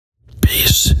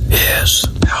is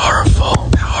powerful,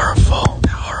 powerful,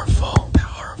 powerful,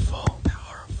 powerful,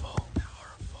 powerful,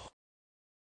 powerful.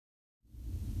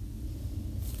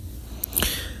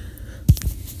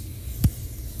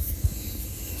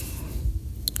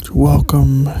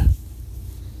 Welcome,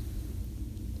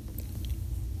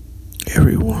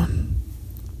 everyone.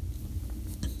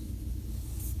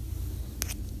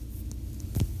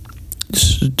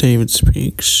 This is David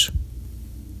Speaks.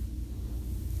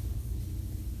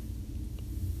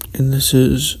 And this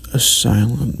is a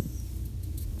silent,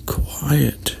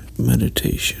 quiet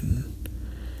meditation,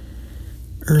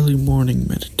 early morning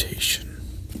meditation.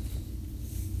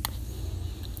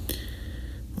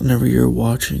 Whenever you're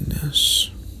watching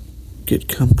this, get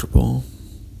comfortable.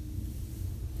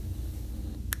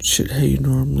 Sit how you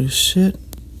normally sit.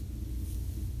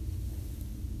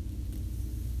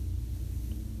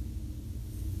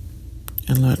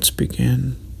 And let's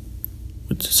begin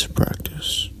with this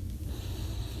practice.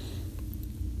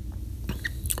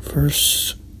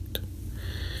 First,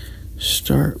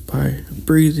 start by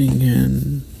breathing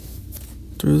in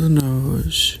through the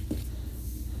nose,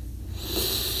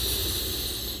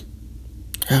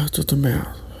 out through the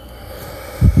mouth.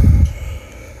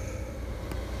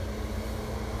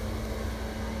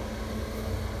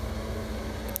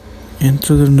 In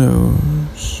through the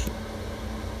nose,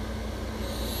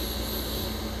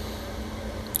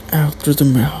 out through the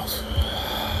mouth.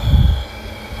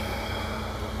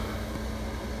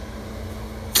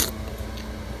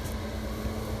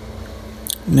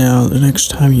 Now, the next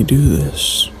time you do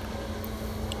this,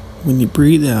 when you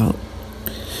breathe out,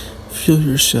 feel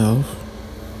yourself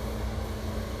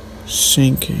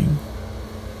sinking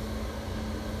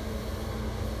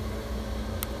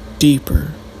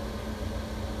deeper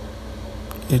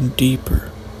and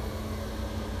deeper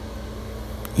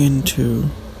into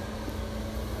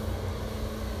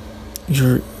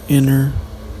your inner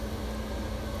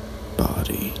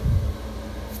body.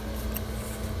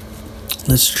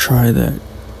 Let's try that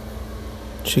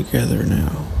together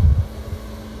now.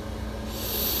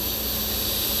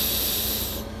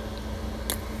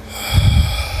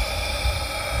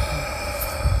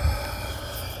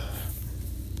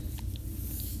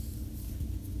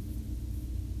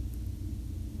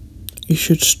 You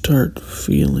should start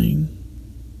feeling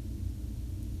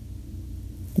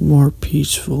more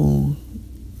peaceful,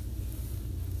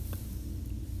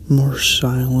 more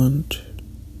silent,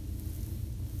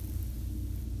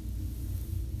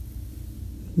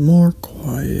 more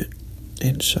quiet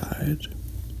inside.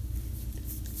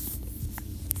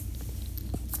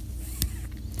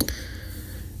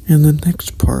 And the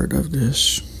next part of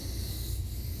this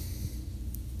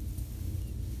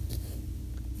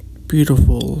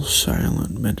beautiful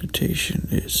silent meditation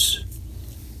is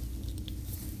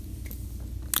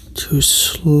to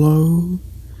slow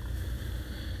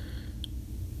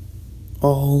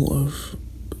all of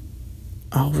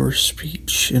our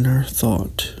speech and our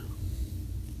thought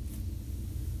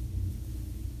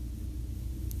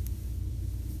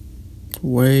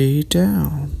way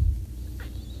down.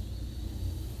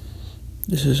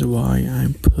 This is why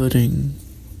I'm putting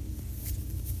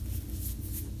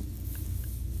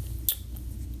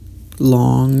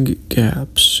long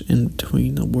gaps in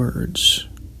between the words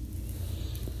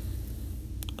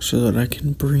so that I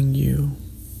can bring you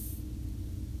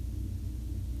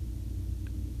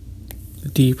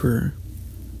deeper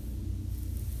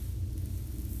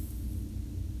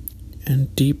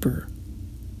and deeper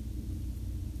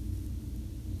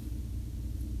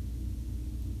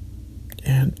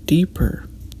and deeper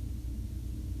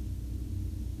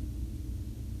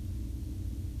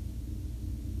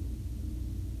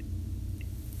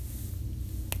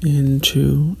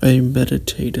into a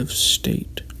meditative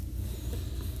state.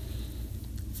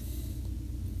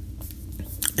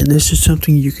 And this is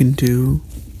something you can do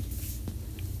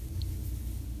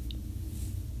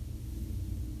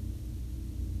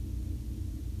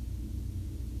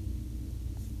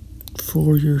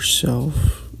for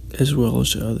yourself as well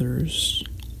as others.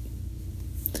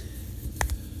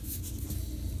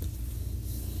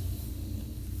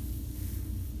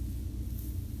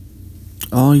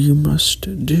 All you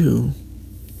must do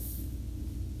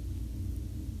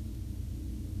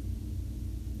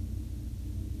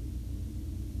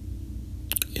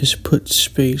is put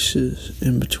spaces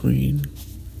in between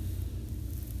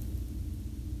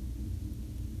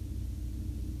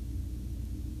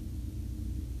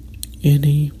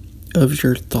any of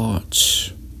your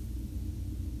thoughts.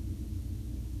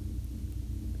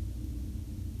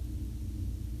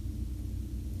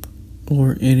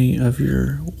 Or any of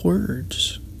your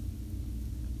words.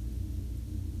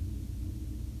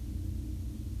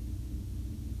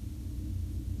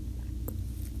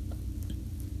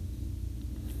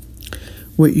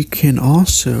 What you can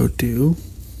also do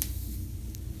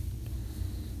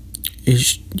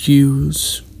is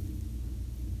use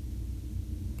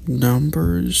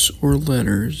numbers or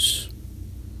letters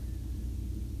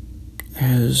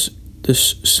as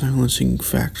this silencing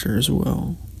factor as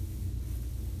well.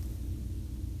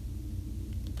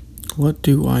 What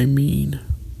do I mean?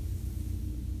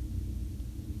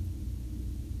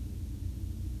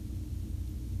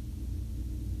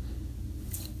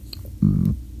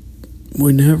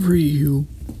 Whenever you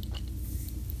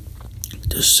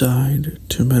decide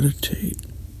to meditate,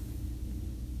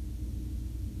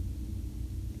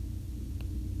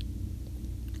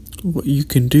 what you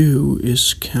can do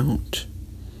is count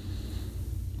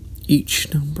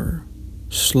each number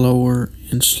slower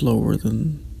and slower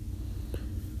than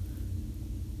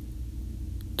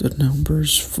the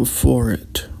numbers before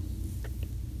it.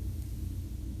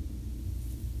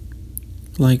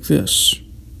 Like this.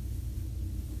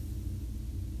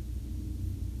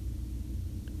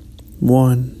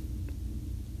 1,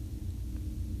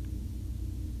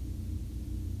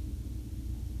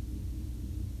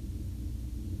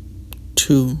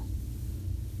 2,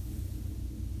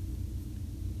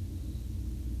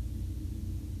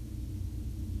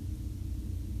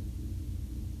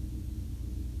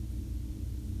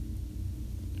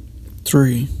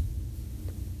 3,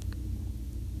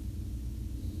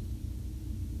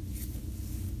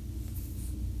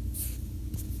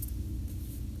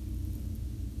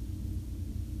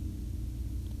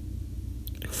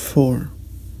 4,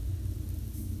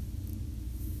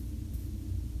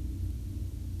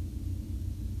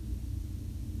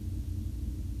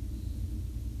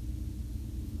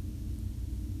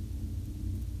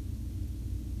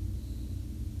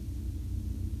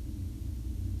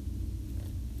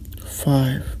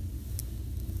 5,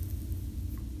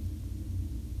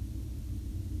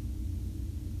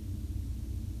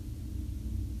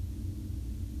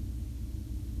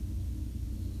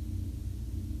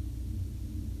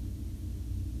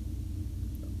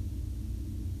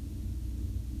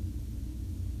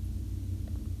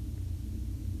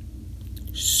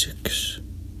 6,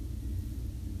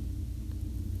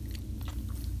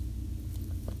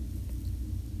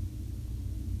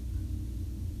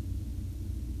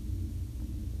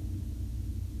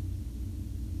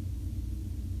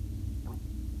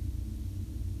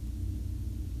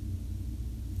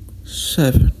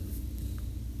 7,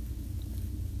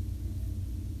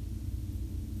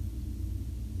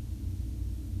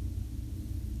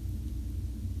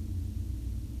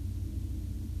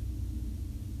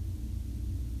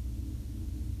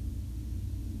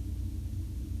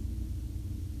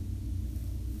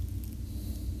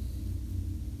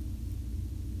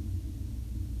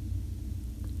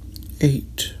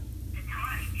 8. The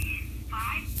time is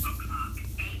 5:00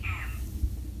 a.m.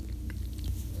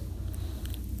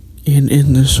 And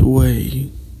in this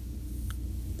way,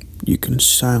 you can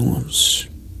silence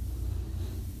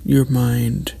your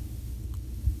mind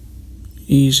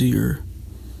easier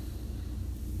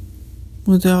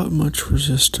without much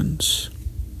resistance.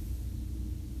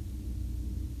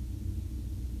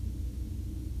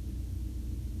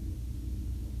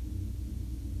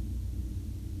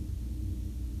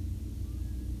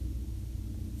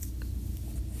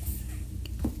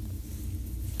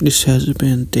 This has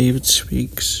been David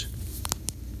Speaks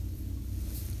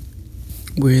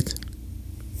with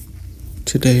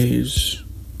today's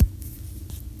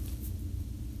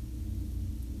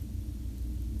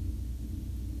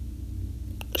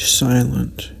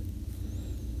silent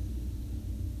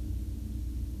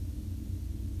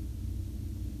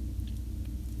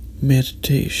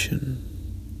meditation.